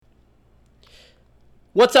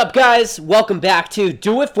What's up, guys? Welcome back to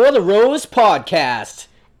Do It For The Rose podcast.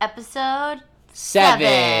 Episode 7.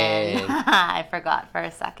 I forgot for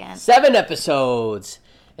a second. 7 episodes.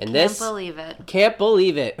 And Can't believe it. Can't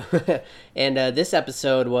believe it. And this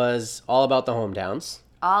episode was all about the hometowns.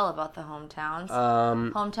 All about the hometowns.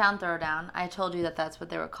 Hometown Throwdown. I told you that that's what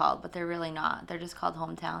they were called, but they're really not. They're just called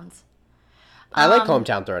hometowns. I like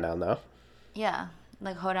Hometown Throwdown, though. Yeah,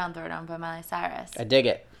 like Hoedown Throwdown by Miley Cyrus. I dig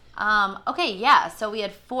it. Okay, yeah, so we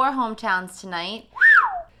had 4 hometowns tonight.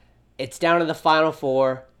 It's down to the final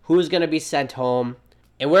 4. Who's going to be sent home?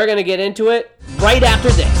 And we're going to get into it right after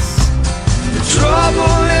this. The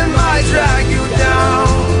trouble in might drag you down.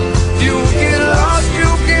 If you get lost,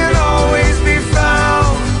 you can always be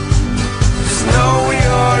found. Just know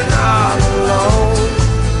you're not alone.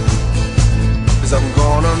 'Cause I'm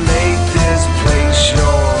gonna make this place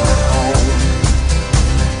your home.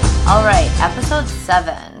 All right, episode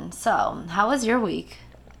 7. So, how was your week?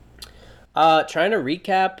 Trying to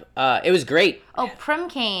recap. It was great. Oh, Prim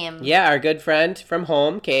came. Yeah, our good friend from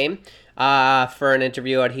home came for an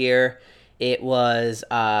interview out here. It was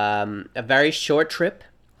a very short trip.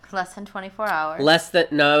 Less than 24 hours.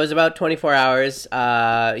 It was about 24 hours.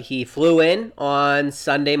 He flew in on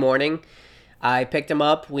Sunday morning. I picked him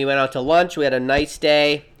up. We went out to lunch. We had a nice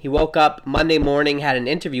day. He woke up Monday morning, had an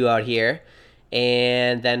interview out here,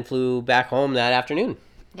 and then flew back home that afternoon.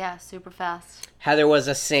 Yeah, super fast. Heather was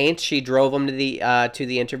a saint. She drove him to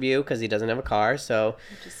the interview because he doesn't have a car. So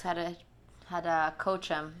Just had to coach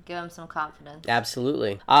him, give him some confidence.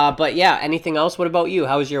 absolutely. But yeah, anything else? What about you?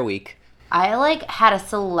 How was your week? I had a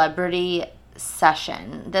celebrity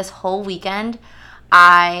session this whole weekend.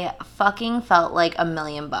 I fucking felt like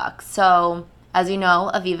 $1,000,000. So as you know,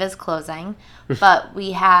 Aviva's closing, but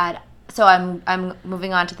we had. So I'm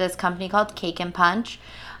moving on to this company called Cake and Punch.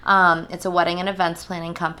 It's a wedding and events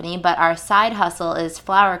planning company, but our side hustle is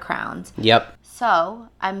flower crowns. Yep. So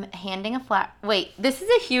I'm handing a flower. Wait, this is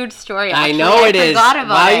a huge story. I Actually. know it I is. forgot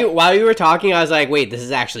about it. While you were talking, I was like, wait, this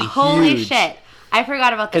is actually Holy huge. shit. I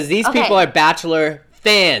forgot about this. Because these people are Bachelor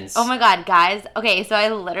fans. Oh my god, guys. Okay, so I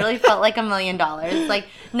literally felt like $1,000,000. Like,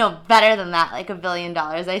 no, better than that, like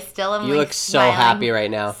 $1,000,000,000. I still am You look so happy right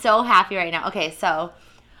now. So happy right now. Okay, so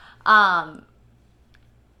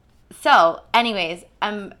anyways,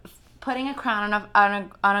 I'm putting a crown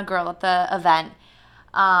on a girl at the event.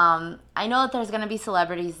 I know that there's going to be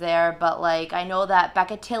celebrities there, but like I know that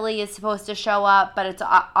Becca Tilley is supposed to show up, but it's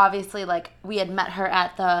obviously like we had met her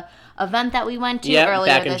at the event that we went to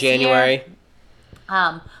earlier back in this January.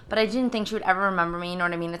 year. But I didn't think she would ever remember me, you know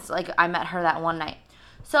what I mean? It's like I met her that one night.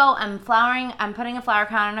 So I'm putting a flower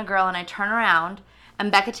crown on a girl, and I turn around,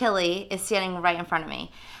 and Becca Tilley is standing right in front of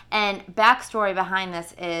me. And backstory behind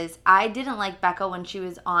this is I didn't like Becca when she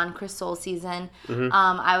was on Chris Soul season. Mm-hmm.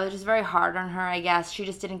 I was just very hard on her, I guess. She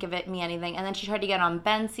just didn't give me anything. And then she tried to get on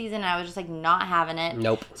Ben's season, and I was just like not having it.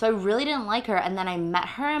 Nope. So I really didn't like her. And then I met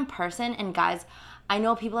her in person, and guys, I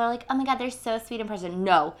know people are like, oh my god, they're so sweet in person.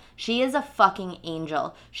 No, she is a fucking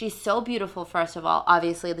angel. She's so beautiful, first of all.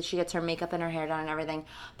 Obviously, that she gets her makeup and her hair done and everything.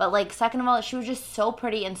 But like, second of all, she was just so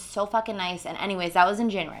pretty and so fucking nice. And anyways, that was in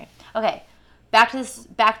January. Okay. Back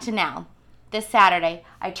to now. This Saturday,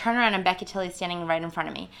 I turn around and Becca Tilley's standing right in front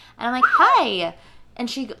of me. And I'm like, hi. And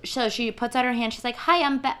she puts out her hand. She's like, hi,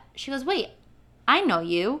 I'm Becca. She goes, wait, I know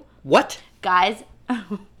you. What? Guys.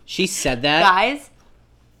 She said that? Guys,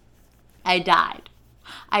 I died.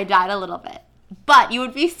 I died a little bit. But you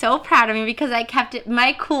would be so proud of me because I kept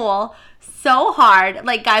my cool so hard.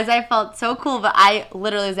 Like, guys, I felt so cool, but I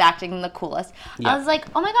literally was acting the coolest. Yep. I was like,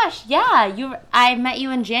 oh my gosh, yeah, I met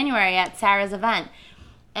you in January at Sarah's event.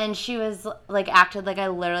 And she was like, acted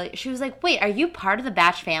like she was like, wait, are you part of the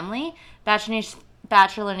Bachelor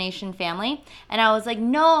Nation family? And I was like,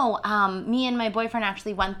 no, me and my boyfriend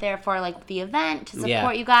actually went there for like the event to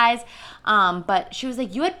support you guys. But she was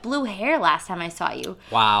like, you had blue hair last time I saw you.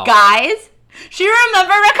 Wow. Guys, she remembered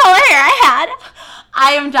what color hair I had.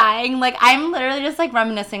 I am dying. Like, I'm literally just like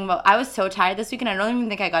reminiscing about, I was so tired this weekend. I don't even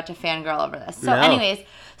think I got to fangirl over this. So anyways,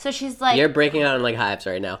 so she's like, you're breaking out in like hives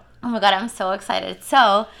right now. Oh my god, I'm so excited.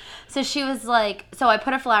 So she was like, so I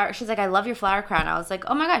put a flower, she's like, I love your flower crown. I was like,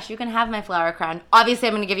 oh my gosh, you can have my flower crown. Obviously,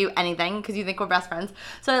 I'm going to give you anything because you think we're best friends.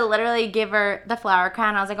 So I literally gave her the flower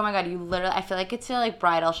crown. I was like, oh my god, I feel like it's your like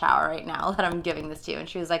bridal shower right now that I'm giving this to you. And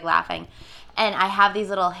she was like laughing. And I have these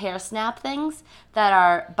little hair snap things that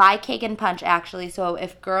are by Cake and Punch, actually. So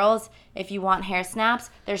if you want hair snaps,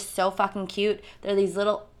 they're so fucking cute. They're these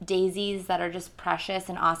little daisies that are just precious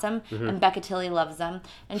and awesome. Mm-hmm. And Becca Tilley loves them.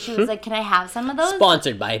 And she was like, can I have some of those?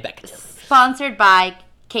 Sponsored by Becca Tilley. Sponsored by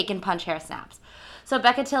Cake and Punch hair snaps. So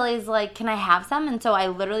Becca Tilley's like, can I have some? And so I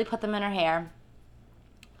literally put them in her hair.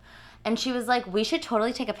 And she was like, we should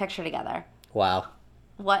totally take a picture together. Wow.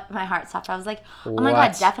 What? My heart stopped. I was like, oh my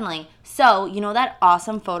What? God, definitely. So, you know that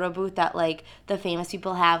awesome photo booth that, like, the famous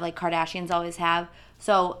people have, like Kardashians always have?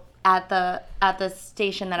 So at the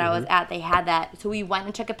station that I was at, they had that. So we went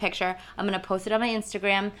and took a picture. I'm going to post it on my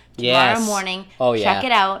Instagram tomorrow morning. Oh, yeah. Check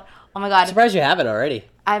it out. Oh my God. I'm surprised you haven't already.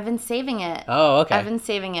 I've been saving it. Oh, okay. I've been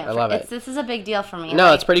saving it. I love it. This is a big deal for me.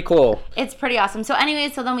 No, it's pretty cool. It's pretty awesome. So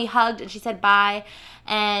anyways, so then we hugged and she said bye.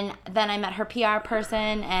 And then I met her PR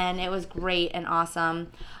person and it was great and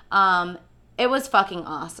awesome. It was fucking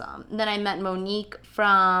awesome. Then I met Monique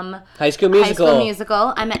from High School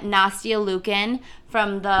Musical. I met Nastia Lukin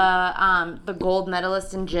from the gold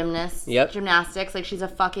medalist in gymnastics. Like, she's a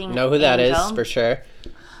fucking know who that angel. is for sure.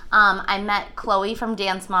 I met Chloe from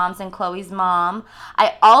Dance Moms and Chloe's mom.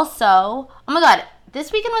 I also, oh my God,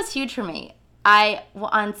 this weekend was huge for me.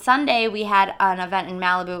 On Sunday, we had an event in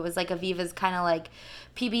Malibu. It was like Aviva's kind of like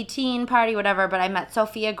PB teen party, whatever. But I met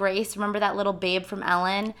Sophia Grace. Remember that little babe from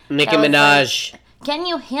Ellen? Nicki Minaj. Like, can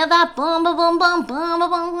you hear that? Boom, boom, boom, boom, boom,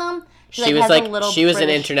 boom, boom, boom. She was an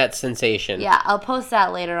internet sensation. Yeah, I'll post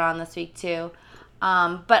that later on this week too.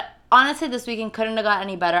 But honestly, this weekend couldn't have got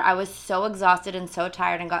any better. I was so exhausted and so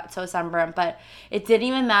tired and got so sunburned, but it didn't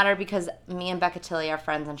even matter because me and Becca Tilly are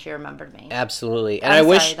friends and she remembered me. Absolutely. And I'm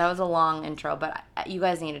sorry, that was a long intro, but you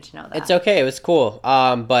guys needed to know that. It's okay. It was cool.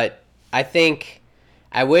 But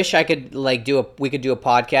I wish I could we could do a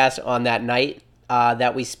podcast on that night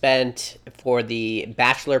that we spent for the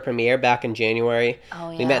Bachelor premiere back in January. Oh,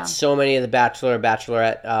 yeah. We met so many of the Bachelor,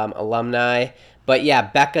 Bachelorette alumni. But yeah,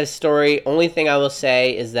 Becca's story, only thing I will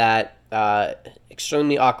say is that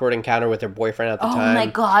extremely awkward encounter with her boyfriend at the time. Oh my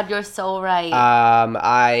God, you're so right.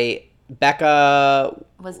 Becca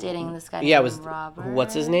was dating this guy named was Robert.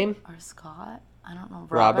 What's his name? Or Scott? I don't know.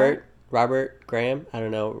 Robert Graham? I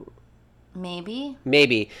don't know.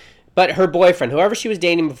 Maybe. But her boyfriend, whoever she was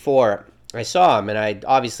dating before, I saw him, and I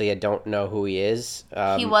don't know who he is.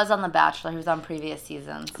 He was on The Bachelor. He was on previous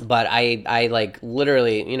seasons. But I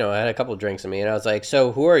literally, I had a couple drinks in me, and I was like,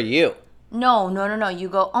 so who are you? No. You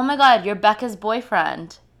go, oh my God, you're Becca's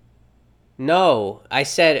boyfriend. No. I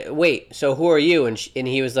said, wait, so who are you? And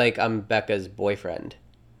he was like, I'm Becca's boyfriend.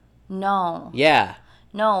 No. Yeah.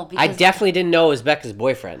 No, because... I definitely didn't know it was Becca's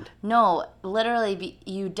boyfriend. No, literally,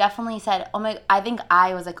 you definitely said, oh my... I think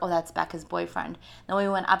I was like, oh, that's Becca's boyfriend. Then we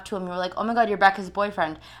went up to him, you were like, oh my God, you're Becca's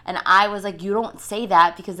boyfriend. And I was like, you don't say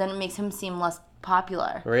that because then it makes him seem less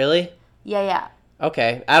popular. Really? Yeah.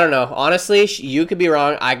 Okay, I don't know. Honestly, you could be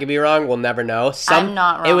wrong. I could be wrong. We'll never know. I'm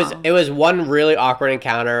not wrong. It was one really awkward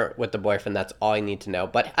encounter with the boyfriend. That's all I need to know.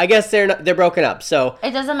 But I guess they're broken up. So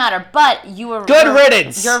it doesn't matter. But you were good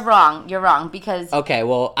riddance. You're wrong because okay.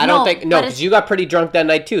 Well, I don't think because you got pretty drunk that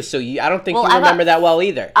night too. So I don't think you remember that well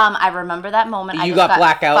either. I remember that moment. You got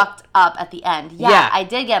blackout. Fucked up at the end. Yeah, I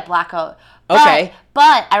did get blackout. Okay.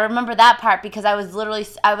 But I remember that part because I was literally,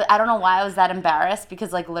 I don't know why I was that embarrassed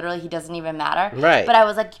because, like, literally he doesn't even matter. Right. But I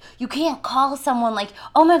was like, you can't call someone like,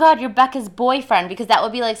 oh my God, you're Becca's boyfriend, because that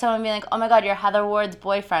would be like someone being like, oh my God, you're Heather Ward's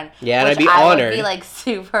boyfriend. Yeah, and I'd be honored. I would be, like,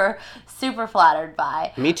 super, super flattered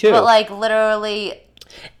by. Me too. But, like, literally...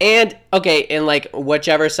 And, okay, and, like,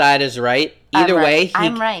 whichever side is right, either way,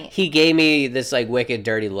 I'm right. He gave me this, like, wicked,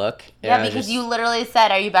 dirty look. Yeah, because you literally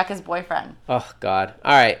said, are you Becca's boyfriend? Oh, God.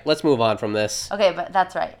 All right, let's move on from this. Okay, but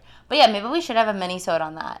that's right. But, yeah, maybe we should have a mini-sode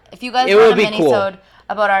on that. If you guys want a mini-sode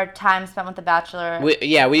about our time spent with The Bachelor...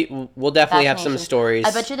 We'll definitely have some stories.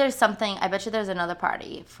 I bet you there's another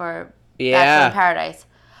party for Bachelor in Paradise.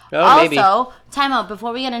 Oh, maybe. Also, time out.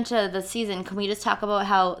 Before we get into the season, can we just talk about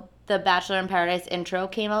how the Bachelor in Paradise intro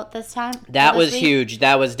came out this time? That was huge.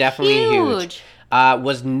 That was definitely huge.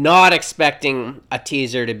 Was not expecting a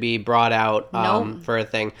teaser to be brought out for a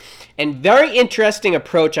thing. And very interesting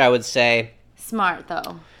approach, I would say. Smart,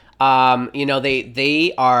 though.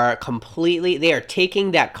 They are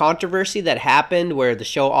taking that controversy that happened where the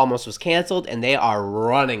show almost was canceled, and they are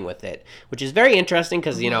running with it, which is very interesting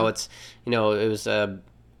because,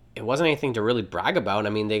 it wasn't anything to really brag about. I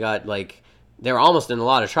mean, they were almost in a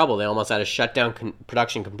lot of trouble. They almost had to shut down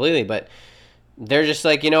production completely, but they're just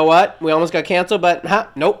like, you know what? We almost got canceled,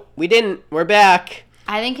 but nope, we didn't. We're back.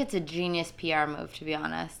 I think it's a genius PR move, to be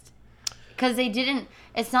honest, because they didn't.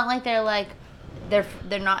 It's not like they're like. They're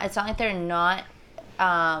not. It's not like they're not.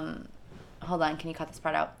 Hold on. Can you cut this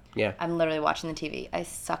part out? Yeah. I'm literally watching the TV. I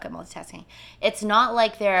suck at multitasking. It's not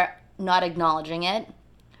like they're not acknowledging it,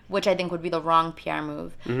 which I think would be the wrong PR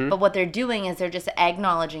move. But what they're doing is they're just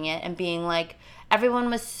acknowledging it and being like, everyone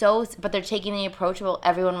was so, but they're taking the approach of, well,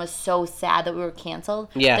 everyone was so sad that we were canceled.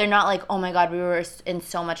 Yeah. They're not like, oh my God, we were in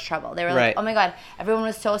so much trouble. They were Right. like, oh my God, everyone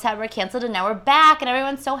was so sad we were canceled and now we're back and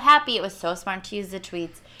everyone's so happy. It was so smart to use the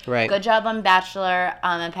tweets. Right. Good job on Bachelor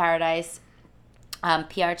in Paradise.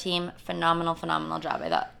 PR team, phenomenal job.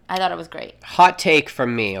 I thought it was great. Hot take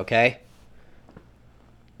from me, okay?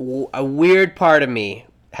 A weird part of me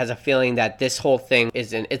has a feeling that this whole thing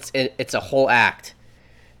it's a whole act.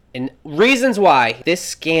 And reasons why this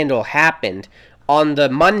scandal happened on the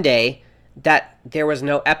Monday that there was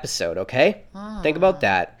no episode, okay? Think about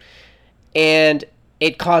that. And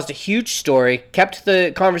it caused a huge story, kept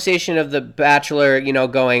the conversation of The Bachelor,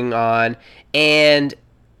 going on, and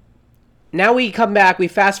now we come back, we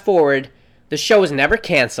fast forward, the show was never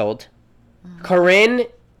canceled. Corinne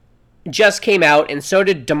just came out, and so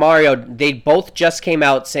did Demario. They both just came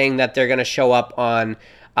out saying that they're going to show up on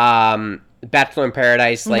Bachelor in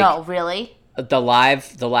Paradise, no, really? The live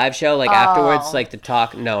show, afterwards, the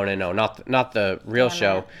talk. No, not the real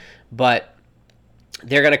show, but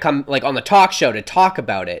they're gonna come on the talk show to talk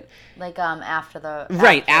about it. After the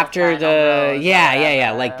after the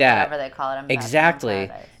yeah, like that. Whatever they call it. Exactly,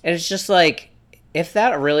 and it's just if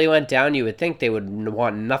that really went down, you would think they would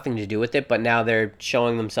want nothing to do with it, but now they're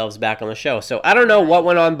showing themselves back on the show. So I don't know what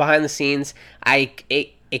went on behind the scenes.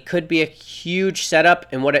 It could be a huge setup,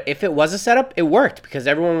 and if it was a setup, it worked because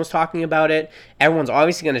everyone was talking about it. Everyone's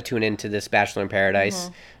obviously going to tune into this Bachelor in Paradise.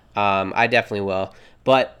 I definitely will.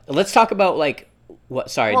 But let's talk about what.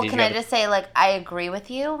 Sorry, well, can I just say I agree with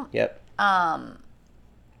you? Yep. However,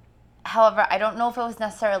 I don't know if it was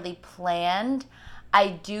necessarily planned.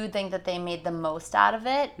 I do think that they made the most out of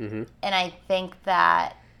it, and I think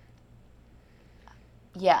that.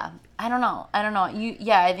 Yeah, I don't know.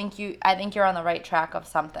 I think you're on the right track of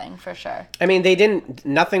something for sure. I mean,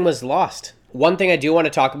 nothing was lost. One thing I do want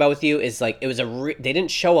to talk about with you is it was they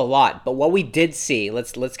didn't show a lot, but what we did see,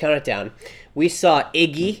 let's count it down. We saw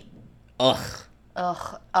Iggy,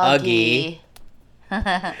 Uggy.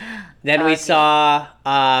 Then we saw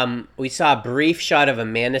a brief shot of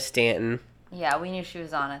Amanda Stanton. Yeah, we knew she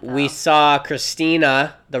was on it, though. We saw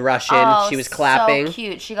Christina, the Russian. She was clapping. So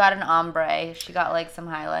cute. She got an ombre. She got, some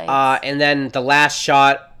highlights. And then the last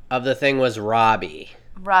shot of the thing was Robbie,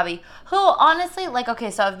 who, honestly,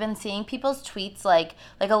 okay, so I've been seeing people's tweets, like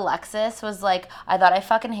Alexis was I thought I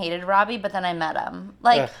fucking hated Robbie, but then I met him.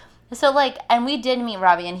 So, and we did meet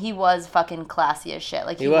Robbie, and he was fucking classy as shit.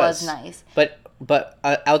 He was nice. But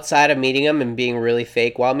outside of meeting him and being really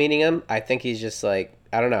fake while meeting him, I think he's just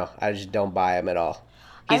I don't know. I just don't buy him at all.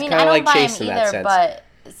 He's kind of like Chase in that sense. But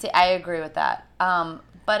see, I agree with that.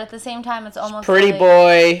 But at the same time, it's almost pretty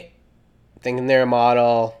boy, thinking they're a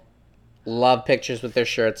model, love pictures with their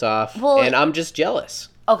shirts off, and I'm just jealous.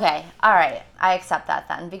 Okay, all right, I accept that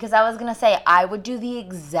then, because I was gonna say I would do the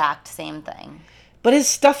exact same thing. But his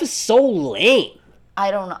stuff is so lame. I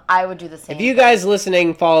don't know. I would do the same. If you guys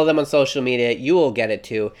listening follow them on social media, you will get it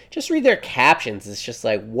too. Just read their captions. It's just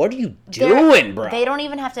what are you doing, bro? They don't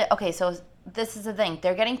even have to. Okay, so this is the thing.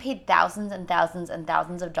 They're getting paid thousands and thousands and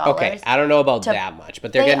thousands of dollars. Okay, I don't know about that much,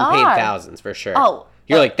 but they're getting paid thousands for sure. Oh.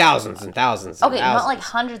 You're thousands and thousands. Okay, thousands. not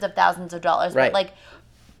hundreds of thousands of dollars, right. but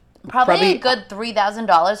probably a good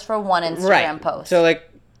 $3,000 for one Instagram post. So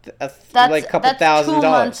that's couple $1,000. 2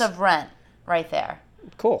 months of rent right there.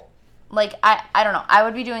 Cool. I don't know. I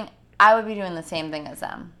would be doing the same ththing as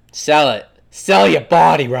them. Sell it. Sell your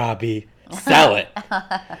body, Robbie. Sell it.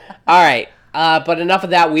 All right. But enough of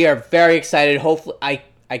that. We are very excited. Hopefully, I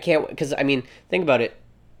can't, because think about it.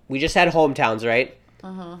 We just had hometowns, right?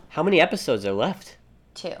 Mm-hmm. How many episodes are left?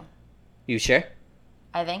 2. You sure?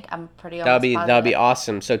 I think I'm pretty. That'll be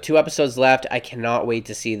awesome. So 2 episodes left. I cannot wait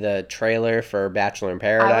to see the trailer for Bachelor in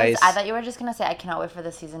Paradise. I thought you were just gonna say I cannot wait for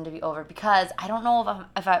the season to be over, because I don't know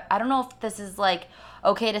I don't know if this is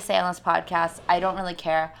okay to say on this podcast. I don't really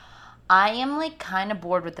care. I am kind of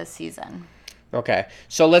bored with this season. Okay,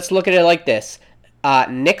 so let's look at it like this.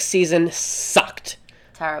 Nick's season sucked.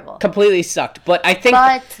 Terrible. Completely sucked. But I think.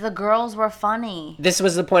 But the girls were funny. This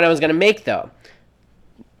was the point I was gonna make, though.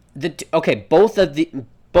 Both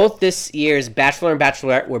this year's Bachelor and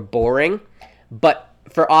Bachelorette were boring, but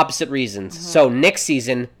for opposite reasons. Mm-hmm. So Nick's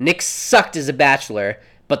season, Nick sucked as a bachelor,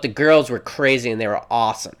 but the girls were crazy and they were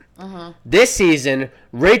awesome. Mm-hmm. This season,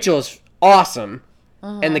 Rachel's awesome,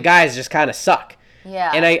 and the guys just kind of suck.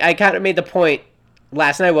 Yeah. And I kind of made the point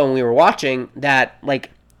last night when we were watching that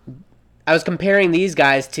I was comparing these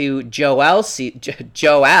guys to JoJo's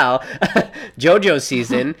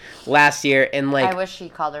season last year, and I wish she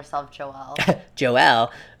called herself Joelle.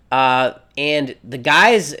 Joelle, And the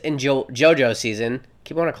guys in JoJo's season,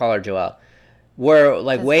 keep wanting to call her Joelle, were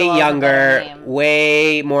like way younger,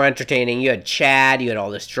 way more entertaining. You had Chad, you had all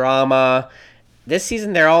this drama. This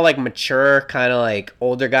season, they're all like mature, kind of like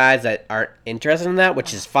older guys that aren't interested in that,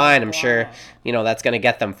 which is fine. I'm sure, that's going to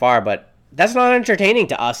get them far, but that's not entertaining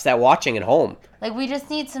to us that watching at home. Like, we just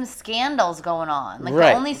need some scandals going on. Like,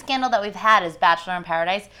 the only scandal that we've had is Bachelor in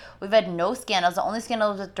Paradise. We've had no scandals. The only scandal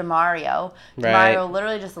was with DeMario. DeMario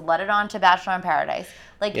literally just let it on to Bachelor in Paradise.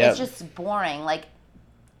 Like, it's just boring. Like,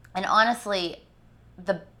 and honestly,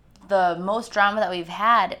 the most drama that we've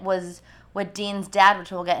had was with Dean's dad, which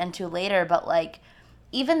we'll get into later. But, like,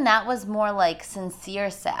 even that was more, like, sincere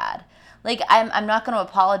sad. Like, I'm not going to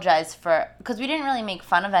apologize for, because we didn't really make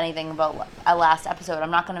fun of anything about a last episode.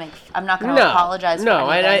 I'm not going to apologize for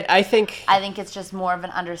anything. I think it's just more of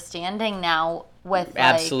an understanding now with, like,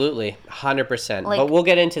 absolutely, 100%. Like, but we'll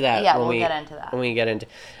get into that. Yeah, we'll get into that. When we get into,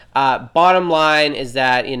 bottom line is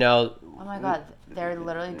that oh my God, they're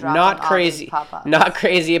literally dropping not crazy, all these pop-ups. Not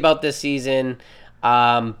crazy about this season,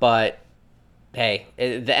 but hey,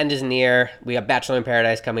 the end is near. We got Bachelor in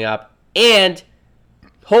Paradise coming up, and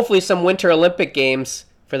hopefully some Winter Olympic Games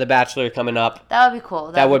for The Bachelor coming up. That would be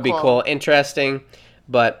cool. That would be cool. Interesting.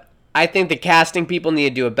 But I think the casting people need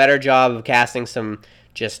to do a better job of casting some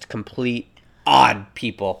just complete odd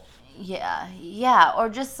people. Yeah. Or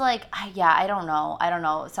just like, I don't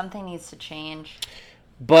know. Something needs to change.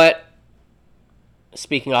 But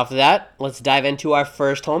speaking off of that, let's dive into our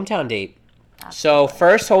first hometown date. Absolutely. So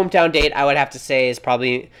first hometown date, I would have to say, is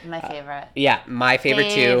probably my favorite. My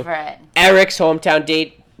favorite too. Eric's hometown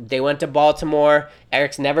date. They went to Baltimore.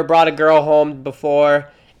 Eric's never brought a girl home before,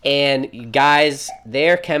 and guys,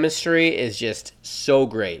 their chemistry is just so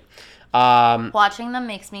great. Watching them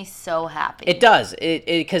makes me so happy. It does.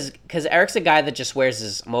 Because Eric's a guy that just wears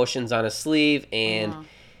his emotions on his sleeve, and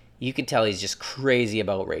you can tell he's just crazy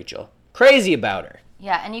about Rachel. Crazy about her.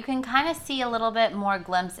 Yeah, and you can kind of see a little bit more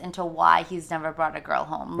glimpse into why he's never brought a girl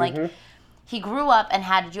home. Like, he grew up and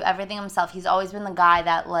had to do everything himself. He's always been the guy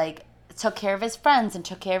that, like, took care of his friends and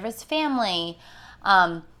took care of his family.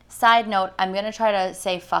 Side note, I'm going to try to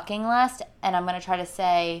say fucking less, and I'm going to try to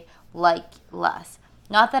say like less.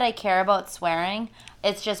 Not that I care about swearing.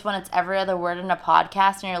 It's just when it's every other word in a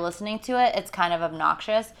podcast and you're listening to it, it's kind of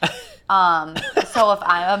obnoxious. So if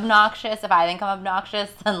I'm obnoxious, if I think I'm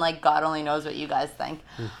obnoxious, then, like, God only knows what you guys think.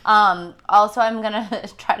 Also, I'm going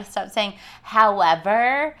to try to stop saying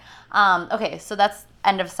however. Okay, so that's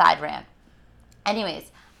end of side rant.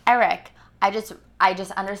 Anyways, Eric, I just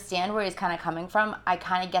understand where he's kind of coming from. I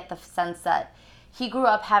kind of get the sense that he grew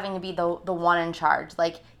up having to be the one in charge.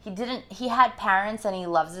 Like, he had parents and he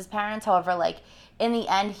loves his parents. However, like, in the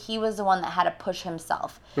end, he was the one that had to push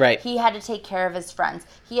himself. Right. He had to take care of his friends.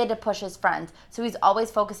 He had to push his friends. So he's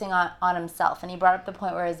always focusing on himself. And he brought up the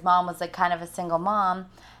point where his mom was, like, kind of a single mom,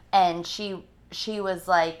 and she was,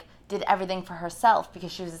 like, did everything for herself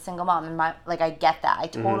because she was a single mom. And I get that. I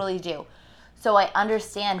totally do. So I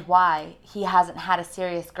understand why he hasn't had a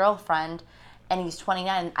serious girlfriend, and he's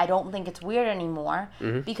 29. I don't think it's weird anymore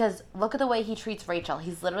because look at the way he treats Rachel.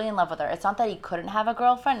 He's literally in love with her. It's not that he couldn't have a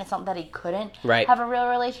girlfriend. It's not that he couldn't have a real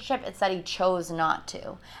relationship. It's that he chose not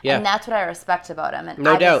to. Yeah. And that's what I respect about him. And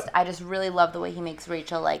no doubt. I just really love the way he makes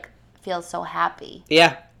Rachel, like, feel so happy.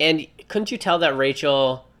 Yeah. And couldn't you tell that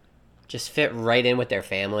Rachel just fit right in with their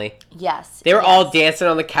family? Yes. They were all dancing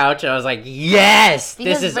on the couch, and I was like, yes,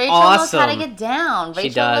 because this is Rachel awesome. Knows how to get down. Rachel, she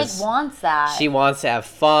does. Like, wants that. She wants to have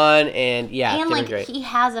fun, and and, like, great. He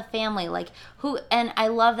has a family, like, and I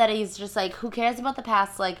love that he's just like, who cares about the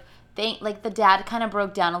past? Like, the dad kind of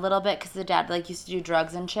broke down a little bit because the dad, like, used to do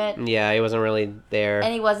drugs and shit. Yeah, he wasn't really there.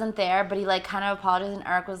 And he wasn't there, but he, like, kind of apologized, and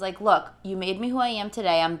Eric was like, look, you made me who I am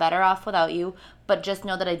today. I'm better off without you, but just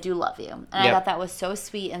know that I do love you. And I thought that was so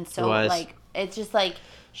sweet and so, like, it's just, like,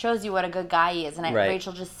 shows you what a good guy he is. And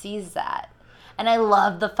Rachel just sees that. And I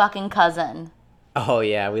love the fucking cousin. Oh,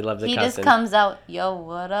 yeah, we love the cousin. He just comes out, yo,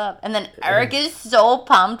 what up? And then Eric is so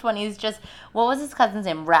pumped when he's just, what was his cousin's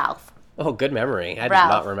name? Ralph. Oh, good memory. I did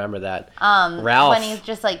not remember that. Ralph. When he's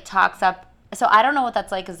just, like, talks up. So I don't know what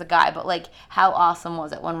that's like as a guy, but, like, how awesome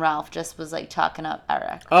was it when Ralph just was, like, talking up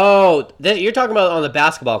Eric? Oh, you're talking about on the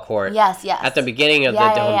basketball court. Yes. At the beginning of the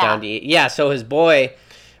hometown date. Yeah, so his boy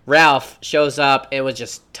Ralph shows up and was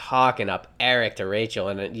just talking up Eric to Rachel,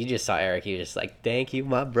 and you just saw Eric. He was just like, "Thank you,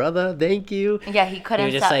 my brother. Thank you." Yeah, he couldn't.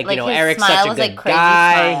 He was just like Eric's such a good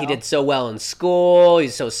guy. He did so well in school.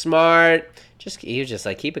 He's so smart. He was just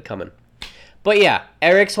like, keep it coming. But yeah,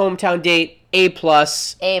 Eric's hometown date, A+. A+.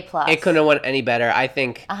 It couldn't have went any better. I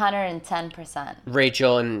think 110%.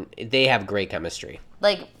 Rachel and they have great chemistry.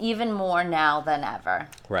 Like, even more now than ever.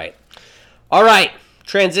 Right. All right.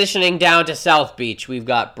 Transitioning down to South Beach, we've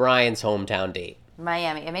got Bryan's hometown date.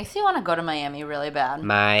 Miami. It makes me want to go to Miami really bad.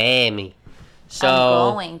 Miami. So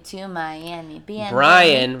I'm going to Miami.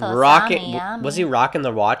 Bryan was he rocking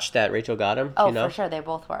the watch that Rachel got him? Oh, you know? for sure. They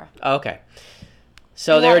both were. Oh, okay.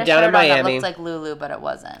 So they were down in Miami. It looked like Lulu, but it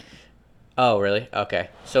wasn't. Oh, really? Okay.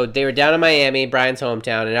 So they were down in Miami, Bryan's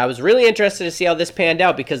hometown, and I was really interested to see how this panned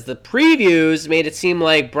out because the previews made it seem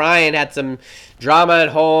like Bryan had some drama at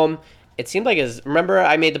home. It seemed like remember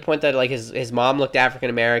I made the point that like his mom looked African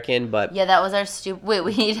American, but yeah, that was our wait,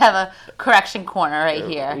 we need to have a correction corner right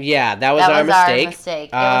here. Yeah, that was our mistake.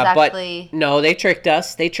 It was actually but no, they tricked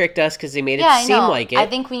us. They tricked us because they made it seem like it. I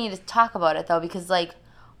think we need to talk about it though because like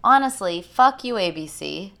honestly, fuck you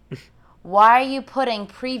ABC. Why are you putting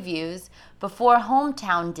previews before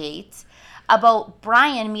hometown dates about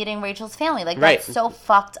Bryan meeting Rachel's family? Like, that's so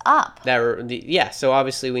fucked up. So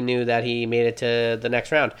obviously we knew that he made it to the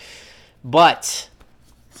next round. But...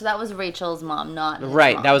 So that was Rachel's mom, not his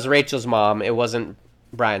mom. That was Rachel's mom. It wasn't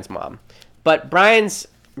Bryan's mom. But Bryan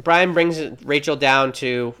brings Rachel down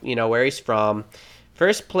to, where he's from.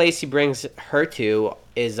 First place he brings her to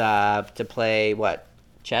is to play, what?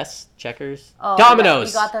 Chess? Checkers? Oh, dominoes.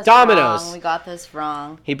 We got this dominoes. Wrong. We got this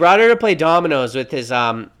wrong. He brought her to play dominoes with his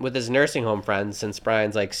nursing home friends since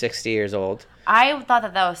Bryan's like 60 years old. I thought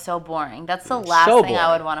that was so boring. That's the last thing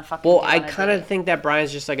I would want to fucking do. Well, I kind of think that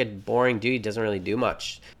Bryan's just like a boring dude. He doesn't really do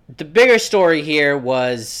much. The bigger story here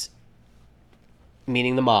was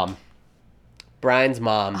meeting the mom. Bryan's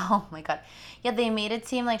mom. Oh my god. Yeah, they made it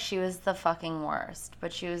seem like she was the fucking worst,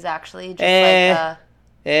 but she was actually just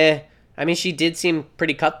I mean, she did seem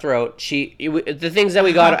pretty cutthroat. The things that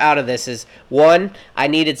we got out of this is, one, I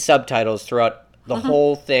needed subtitles throughout the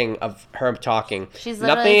whole thing of her talking. She's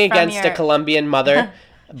nothing against a Colombian mother,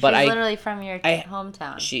 but she's literally from your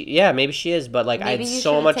hometown. Maybe she is, but like maybe I had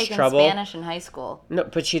so much trouble. Spanish in high school. No,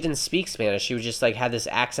 but she didn't speak Spanish. She was just like had this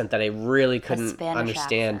accent that I really couldn't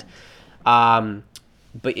understand.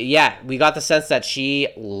 But yeah, we got the sense that she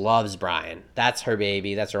loves Bryan. That's her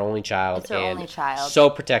baby. That's her only child. It's her only child. So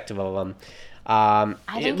protective of him. I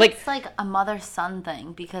think it's like a mother-son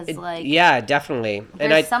thing because yeah, definitely.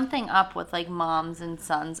 There's something up with like moms and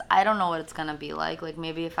sons. I don't know what it's gonna be like. Like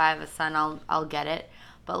maybe if I have a son, I'll get it.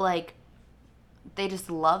 But like, they just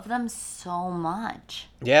love them so much.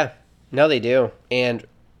 Yeah, no, they do. And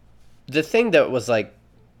the thing that was like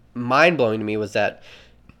mind-blowing to me was that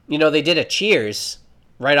they did a cheers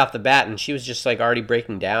right off the bat, and she was just like already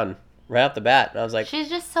breaking down right off the bat. And I was like, she's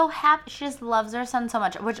just so happy. She just loves her son so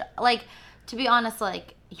much. Which, like, to be honest,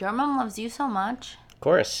 like, your mom loves you so much. Of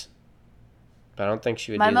course. But I don't think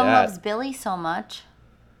she would do that. My mom loves Billy so much.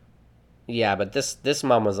 Yeah, but this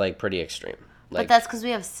mom was like pretty extreme. Like, but that's because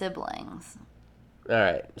we have siblings. All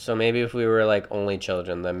right, so maybe if we were like only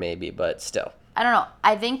children, then maybe, but still. I don't know.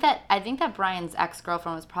 I think that Bryan's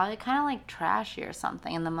ex-girlfriend was probably kind of like trashy or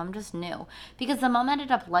something, and the mom just knew because the mom ended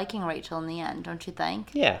up liking Rachel in the end. Don't you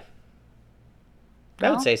think? Yeah. No?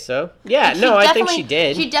 I would say so. Yeah. No, I think she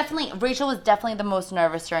did. Rachel was definitely the most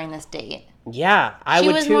nervous during this date. Yeah, I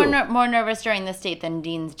would too. She was more nervous during this date than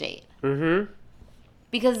Dean's date. Mm-hmm.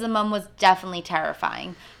 Because the mom was definitely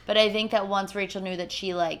terrifying. But I think that once Rachel knew that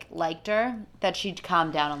she liked her, that she'd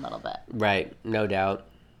calm down a little bit. Right. No doubt.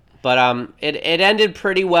 But it ended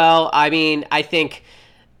pretty well. I mean, I think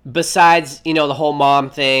besides, the whole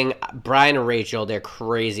mom thing, Bryan and Rachel, they're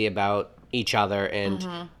crazy about each other.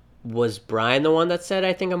 And was Bryan the one that said,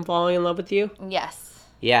 I think I'm falling in love with you? Yes.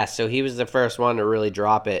 Yeah, so he was the first one to really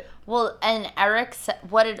drop it. Well, and Eric said,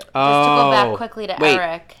 just to go back quickly to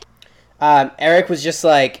Eric. Eric was just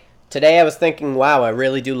like, today I was thinking, wow, I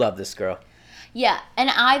really do love this girl. Yeah,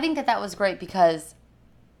 and I think that was great because...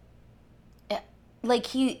 Like,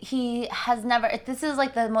 he has never... This is,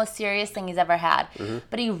 like, the most serious thing he's ever had. Mm-hmm.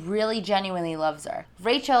 But he really genuinely loves her.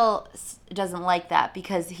 Rachel doesn't like that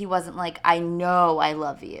because he wasn't like, I know I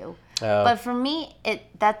love you. Oh. But for me,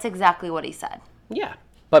 that's exactly what he said. Yeah.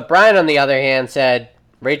 But Bryan, on the other hand, said,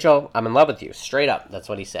 Rachel, I'm in love with you. Straight up. That's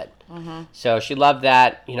what he said. Mm-hmm. So she loved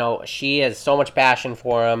that. She has so much passion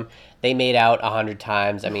for him. They made out 100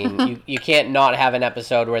 times. I mean, you can't not have an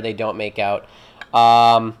episode where they don't make out.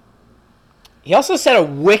 He also said a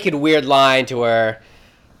wicked weird line to her,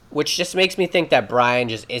 which just makes me think that Bryan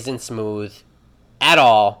just isn't smooth at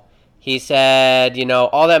all. He said,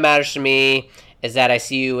 all that matters to me is that I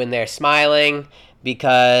see you in there smiling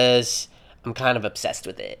because I'm kind of obsessed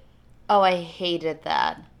with it. Oh, I hated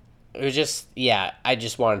that. It was just, I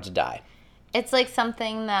just wanted to die. It's like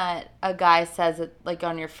something that a guy says like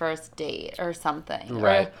on your first date or something.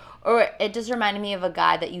 Right. Or it just reminded me of a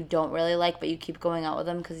guy that you don't really like, but you keep going out with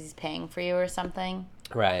him because he's paying for you or something.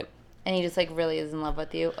 Right. And he just like really is in love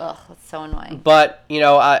with you. Ugh, that's so annoying. But, you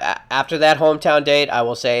know, after that hometown date, I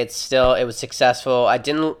will say it was successful.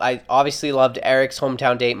 I obviously loved Eric's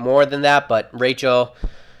hometown date more than that, but Rachel,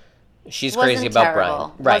 she's crazy about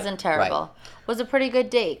Bryan. Right. Wasn't terrible. Right. Was a pretty good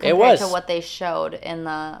date compared to what they showed in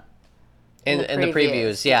the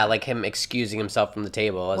previews. Yeah, like him excusing himself from the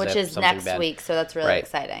table. Which is next week, so that's really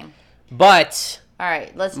exciting. But all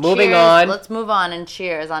right, let's move on and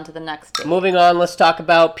cheers on to the next date. Moving on, let's talk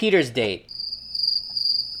about Peter's date.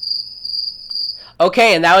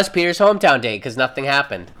 Okay, and that was Peter's hometown date because nothing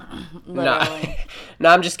happened. Literally. No,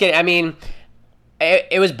 I'm just kidding. I mean,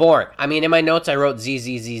 it was boring. I mean, in my notes I wrote Z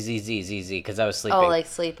because I was sleeping. Oh, like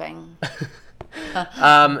sleeping.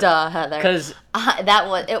 Duh, Heather. Because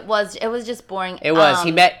it was just boring. It was.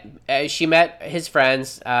 She met his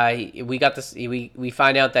friends. We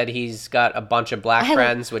find out that he's got a bunch of black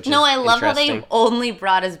friends, which is I love how interesting. they only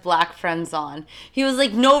brought his black friends on. He was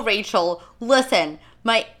like, "No, Rachel, listen.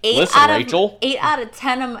 My 8 out of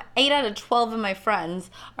 12 of my friends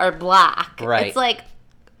are black." Right. It's like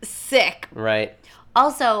sick. Right.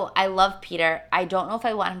 Also, I love Peter. I don't know if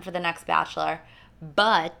I want him for the next Bachelor,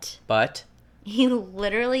 but he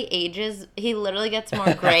literally gets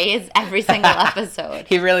more grays every single episode.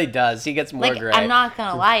 He really does. He gets more gray. I'm not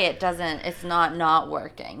gonna lie, it's not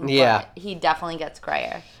working. Yeah. But he definitely gets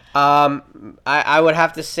grayer. I would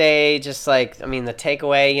have to say the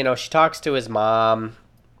takeaway, she talks to his mom.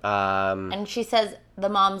 And she says the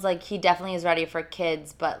mom's like, he definitely is ready for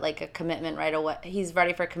kids, but like a commitment right away. He's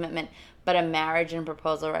ready for commitment, but a marriage and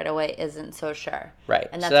proposal right away isn't so sure. Right.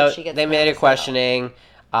 And that's what she gets. They made a questioning,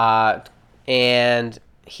 and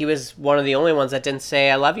he was one of the only ones that didn't say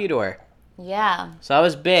I love you to her. Yeah. So that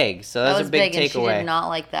was big. So that was a big takeaway. And she did not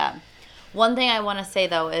like that. One thing I want to say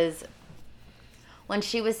though is when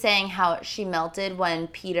she was saying how she melted when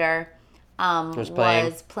Peter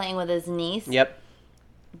was playing with his niece. Yep.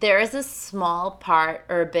 There is a small part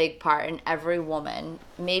or a big part in every woman,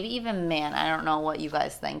 maybe even man. I don't know what you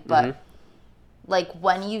guys think, but like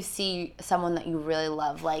when you see someone that you really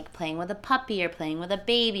love, like playing with a puppy or playing with a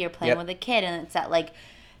baby or playing with a kid, and it's that like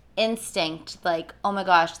instinct, like, oh my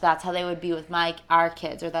gosh, that's how they would be with our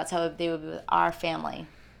kids, or that's how they would be with our family.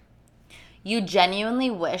 You genuinely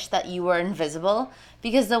wish that you were invisible,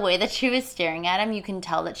 because the way that she was staring at him, you can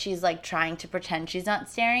tell that she's like trying to pretend she's not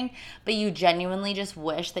staring, but you genuinely just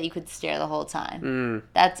wish that you could stare the whole time.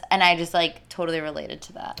 And I just like totally related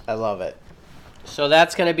to that. I love it. So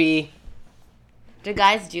that's going to be... Do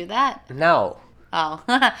guys do that? No. Oh.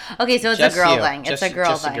 Okay, so it's just a girl thing. It's a girl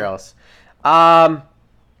thing. Just the girls.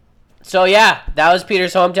 So yeah, that was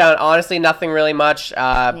Peter's hometown. Honestly, nothing really much.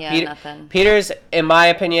 Nothing. Peter's, in my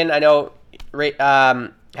opinion, I know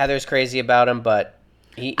Heather's crazy about him, but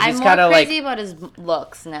he's kind of like... I'm more crazy about his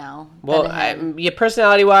looks now. Well,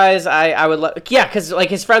 personality-wise, I would love... Yeah, because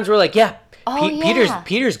like his friends were like,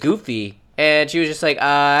 Peter's goofy. And she was just like,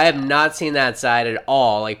 I have not seen that side at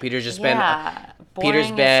all. Like, Peter's been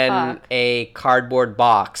a cardboard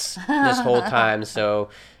box this whole time, so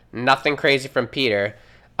nothing crazy from Peter.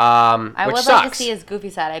 I which would sucks. like to see his goofy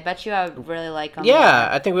side. I bet you I would really like him. Yeah,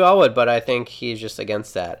 I think we all would, but I think he's just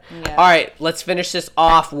against that. Yeah. All right, let's finish this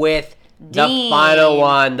off with the final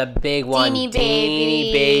one, the big one,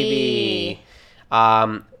 Deaniebaby.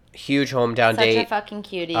 Huge hometown date. Such a fucking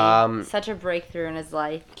cutie. Such a breakthrough in his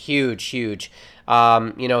life. Huge. He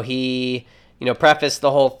prefaced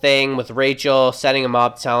the whole thing with Rachel setting him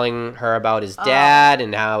up, telling her about his dad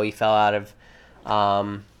and how he fell out of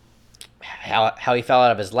how he fell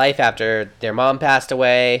out of his life after their mom passed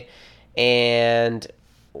away. And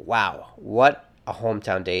wow, what a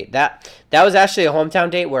hometown date. That was actually a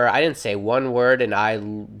hometown date where I didn't say one word and I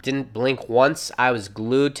didn't blink once. I was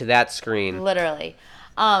glued to that screen. Literally.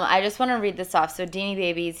 I just want to read this off. So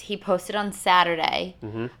Deaniebabies, he posted on Saturday.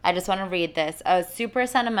 Mm-hmm. I just want to read this. A super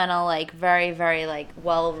sentimental, like very, very like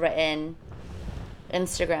well-written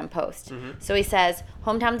Instagram post. Mm-hmm. So he says,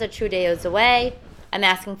 "Hometowns are 2 days away. I'm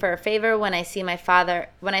asking for a favor. When I said my father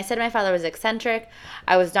was eccentric,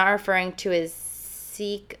 I was not referring to his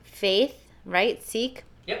Sikh faith, right? Sikh?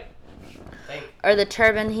 Yep. Or the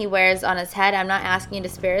turban he wears on his head. I'm not asking you to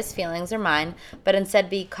spare his feelings or mine, but instead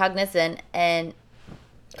be cognizant and..."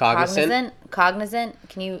 Cognizant?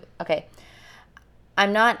 Can you... Okay.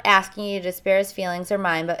 "I'm not asking you to spare his feelings or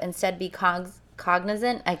mine, but instead be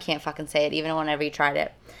cognizant..." I can't fucking say it, even whenever you tried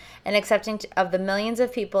it. "And accepting of the millions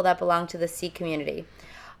of people that belong to the Sikh community.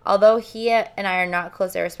 Although he and I are not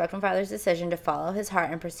close, I respect my father's decision to follow his heart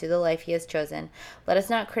and pursue the life he has chosen. Let us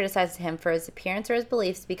not criticize him for his appearance or his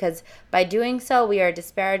beliefs, because by doing so, we are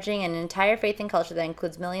disparaging an entire faith and culture that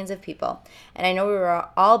includes millions of people. And I know we were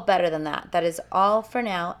all better than that. That is all for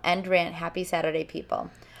now. End rant. Happy Saturday, people.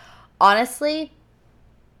 Honestly,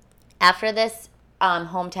 after this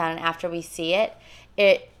hometown and after we see it,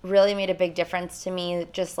 it really made a big difference to me.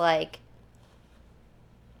 Just like,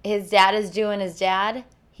 his dad is doing his dad.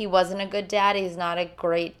 He wasn't a good dad. He's not a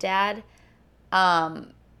great dad.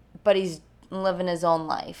 But he's living his own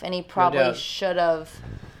life. And he probably should have.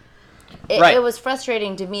 It was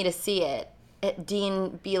frustrating to me to see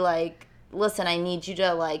Dean be like, listen, I need you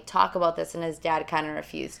to, like, talk about this. And his dad kind of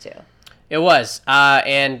refused to. It was.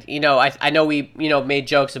 And, you know, I know we, you know, made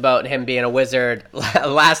jokes about him being a wizard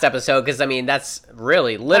last episode. Because, I mean, that's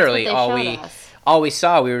really, literally all we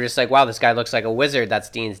saw. We were just like, wow, this guy looks like a wizard. That's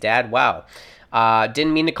Dean's dad. Wow.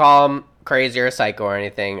 Didn't mean to call him crazy or a psycho or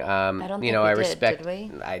anything. I don't think I we respect.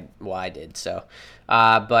 Did we? I did. So,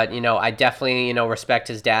 but you know, I definitely, you know, respect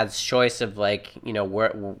his dad's choice of, like, you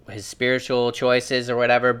know, his spiritual choices or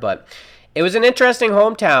whatever. But it was an interesting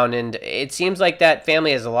hometown, and it seems like that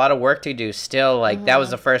family has a lot of work to do still. Like, that was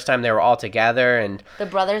the first time they were all together, and the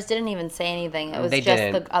brothers didn't even say anything. It was just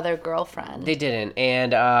the other girlfriend. They didn't,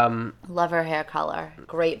 and love her hair color,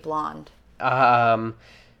 great blonde.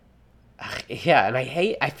 Yeah, and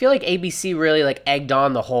I feel like ABC really, like, egged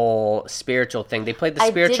on the whole spiritual thing. They played the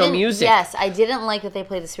spiritual music. Yes, I didn't like that they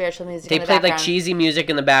played the spiritual music in the background. They played, like, cheesy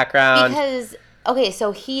music in the background. Because, okay,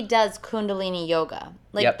 so he does Kundalini yoga.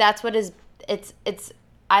 Like, that's what it's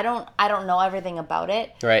I don't know everything about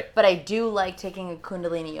it. Right. But I do like taking a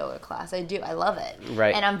Kundalini yoga class. I do. I love it.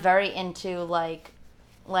 Right. And I'm very into, like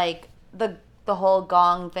the whole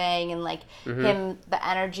gong thing and, like, him, the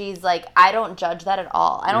energies. Like, I don't judge that at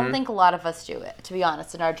all. I don't think a lot of us do it, to be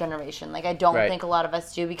honest, in our generation. Like, I don't think a lot of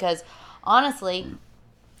us do, because honestly,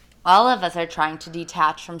 all of us are trying to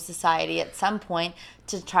detach from society at some point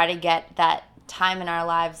to try to get that time in our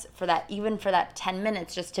lives for that, even for that 10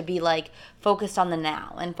 minutes, just to be, like, focused on the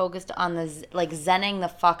now and focused on the, like, zenning the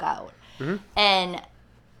fuck out. And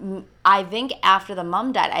I think after the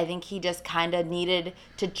mom died, I think he just kind of needed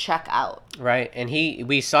to check out. Right, and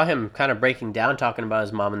we saw him kind of breaking down, talking about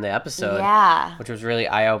his mom in the episode. Yeah. Which was really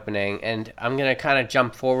eye-opening. And I'm going to kind of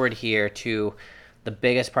jump forward here to the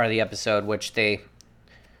biggest part of the episode, which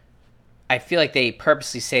I feel like they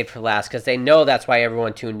purposely saved for last, because they know that's why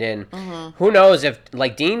everyone tuned in. Who knows if,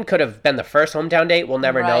 like, Dean could have been the first hometown date. We'll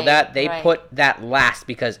never know that. They put that last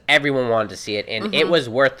because everyone wanted to see it, and it was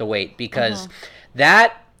worth the wait, because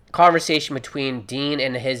that conversation between Dean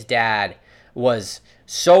and his dad was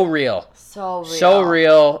so real. So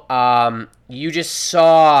real.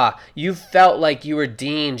 You felt like you were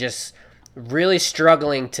Dean, just really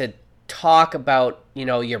struggling to talk about, you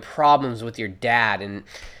know, your problems with your dad. And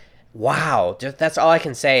wow, that's all I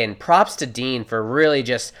can say. And props to Dean for really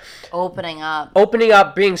just opening up,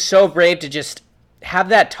 being so brave to just have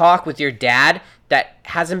that talk with your dad that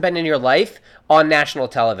hasn't been in your life on national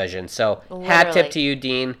television. So hat tip to you,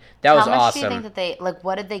 Dean. That was awesome. How much do you think that they, like,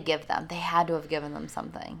 what did they give them? They had to have given them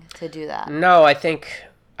something to do that. No, I think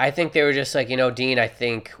they were just like, you know, Dean, I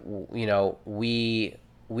think, you know, we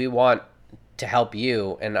want to help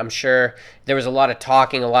you. And I'm sure there was a lot of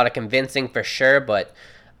talking, a lot of convincing for sure, but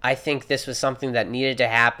I think this was something that needed to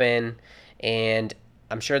happen, and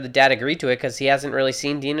I'm sure the dad agreed to it because he hasn't really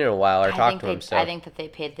seen Dean in a while or talked to him. So I think that they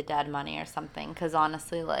paid the dad money or something, because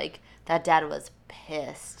honestly, like, that dad was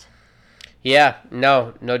pissed. Yeah,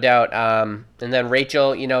 no doubt. And then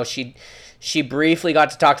Rachel, you know, she briefly got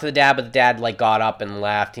to talk to the dad, but the dad, like, got up and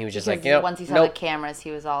left. He was just like, you know, once he saw the cameras, he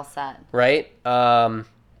was all set. Right.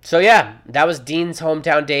 So yeah, that was Dean's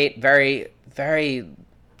hometown date. Very, very,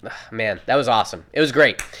 man, that was awesome. It was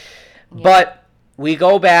great. Yeah. But we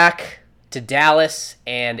go back to Dallas,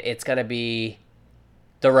 and it's going to be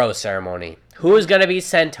the rose ceremony. Who is going to be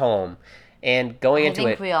sent home? And going into it, I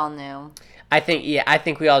think we all knew. I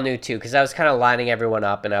think we all knew too, because I was kind of lining everyone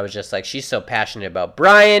up, and I was just like, she's so passionate about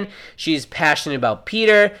Bryan, she's passionate about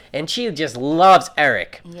Peter, and she just loves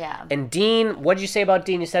Eric. Yeah. And Dean, what did you say about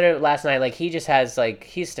Dean? You said it last night. Like, he just has, like,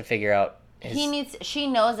 he has to figure out. She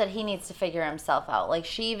knows that he needs to figure himself out. Like,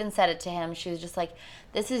 she even said it to him. She was just like,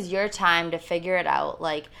 this is your time to figure it out.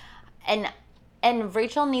 Like, and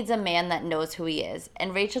Rachel needs a man that knows who he is.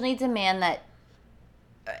 And Rachel needs a man that,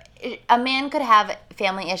 a man could have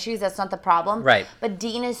family issues. That's not the problem. Right. But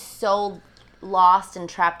Dean is so lost and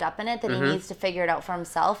trapped up in it that he needs to figure it out for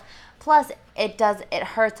himself. Plus, it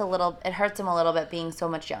hurts him a little bit being so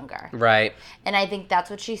much younger. Right. And I think that's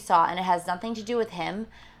what she saw. And it has nothing to do with him.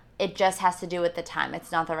 it just has to do with the time.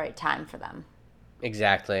 It's not the right time for them.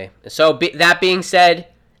 Exactly. So that being said,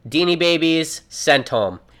 Deaniebabies sent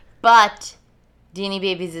home. But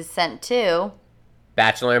Deaniebabies is sent to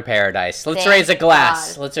Bachelor in Paradise. Let's Thank raise a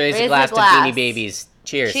glass. God. Let's raise a Raise glass a to glass. Deaniebabies.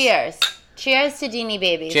 Cheers. Cheers. Cheers to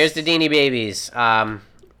Deaniebabies. Cheers to Deaniebabies.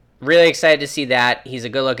 Really excited to see that. He's a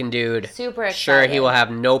good-looking dude. Super excited. Sure, he will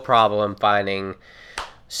have no problem finding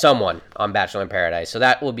someone on Bachelor in Paradise. So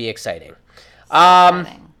that will be exciting.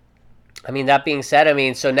 Exciting. I mean, that being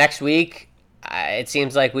said, so next week, it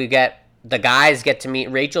seems like the guys get to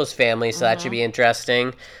meet Rachel's family, so that should be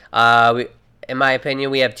interesting. In my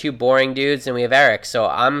opinion, we have two boring dudes, and we have Eric. So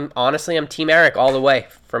I'm Team Eric all the way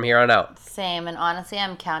from here on out. Same, and honestly,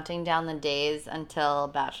 I'm counting down the days until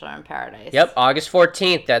Bachelor in Paradise. Yep, August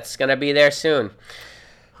 14th. That's gonna be there soon.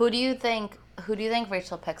 Who do you think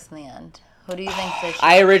Rachel picks in the end? Who do you think that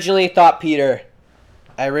I originally thought Peter.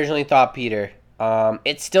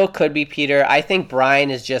 It still could be Peter. I think Bryan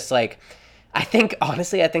is just like, I think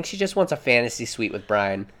she just wants a fantasy suite with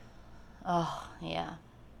Bryan. Oh, yeah.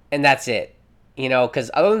 And that's it. Because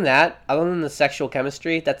other than the sexual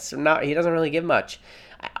chemistry, he doesn't really give much.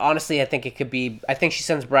 Honestly, I think she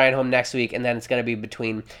sends Bryan home next week, and then it's going to be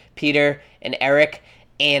between Peter and Eric,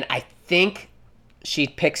 and I think she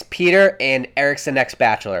picks Peter and Eric's the next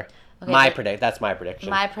Bachelor. Okay, That's my prediction.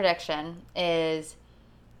 My prediction is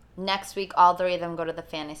next week all three of them go to the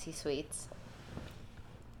fantasy suites.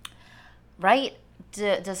 Right?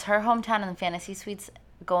 Does her hometown and the fantasy suites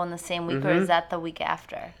go in the same week, or is that the week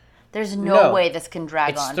after? There's no way this can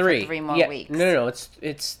drag on for 3 more weeks. No.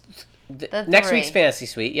 It's next week's fantasy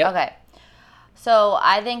suite. Yep. Okay. So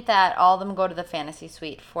I think that all of them go to the fantasy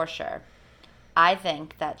suite for sure. I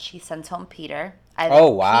think that she sends home Peter. I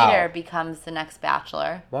think Peter becomes the next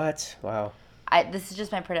Bachelor. What? Wow. This is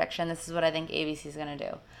just my prediction. This is what I think ABC is going to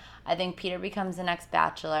do. I think Peter becomes the next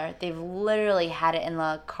Bachelor. They've literally had it in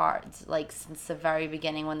the cards, like, since the very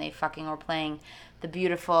beginning when they fucking were playing the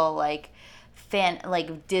beautiful,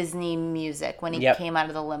 Disney music when he came out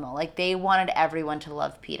of the limo. Like, they wanted everyone to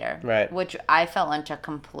love Peter. Right. Which I fell into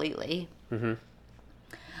completely. Mm-hmm.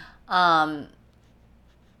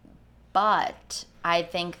 But I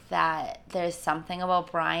think that there's something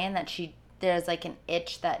about Bryan that there's like an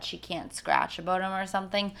itch that she can't scratch about him or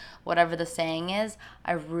something, whatever the saying is.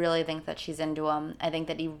 I really think that she's into him. I think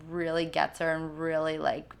that he really gets her and really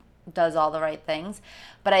does all the right things.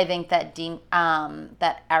 But I think that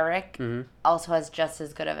that Eric also has just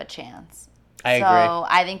as good of a chance. I agree. So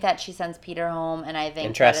I think that she sends Peter home, and I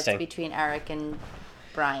think that it's between Eric and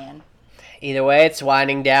Bryan. Either way, it's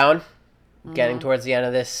winding down, getting towards the end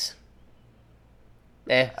of this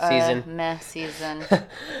season. Season.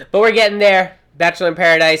 But we're getting there. Bachelor in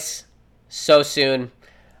Paradise, so soon.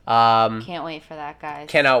 Can't wait for that, guys.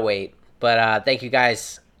 Cannot wait. But thank you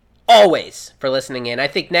guys always for listening in. I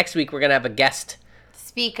think next week we're going to have a guest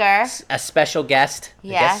speaker. A special guest.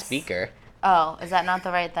 Yes. A guest speaker. Oh, is that not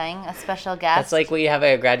the right thing? A special guest? That's like when you have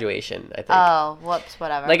a graduation, I think. Oh, whoops,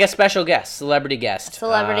 whatever. Like a special guest, celebrity guest.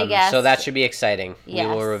 Celebrity guest. So that should be exciting. Yes.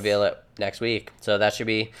 We will reveal it next week. So that should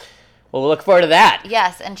be... Well, we'll look forward to that.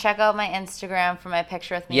 Yes, and check out my Instagram for my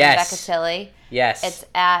picture with me and Becca Tilly. Yes. It's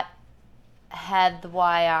at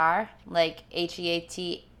Heathyr, like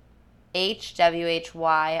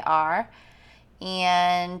HEATHWHYR.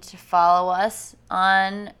 And follow us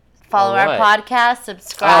on... Follow our podcast,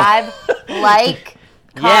 subscribe, like,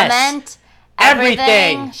 comment,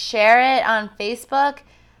 everything. Share it on Facebook.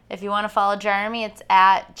 If you want to follow Jeremy, it's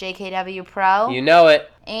at JKW Pro. You know it.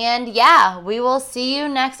 And yeah, we will see you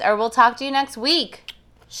we'll talk to you next week.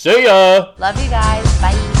 See ya. Love you guys.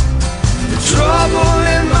 Bye. The trouble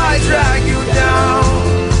in might drag you down.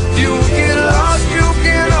 You get lost, you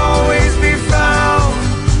can always be found.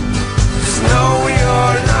 Just know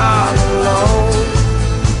you're not alone.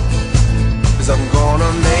 'Cause I'm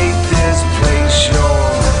gonna make this place your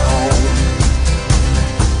home.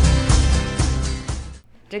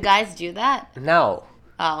 Do guys do that? No.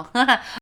 Oh.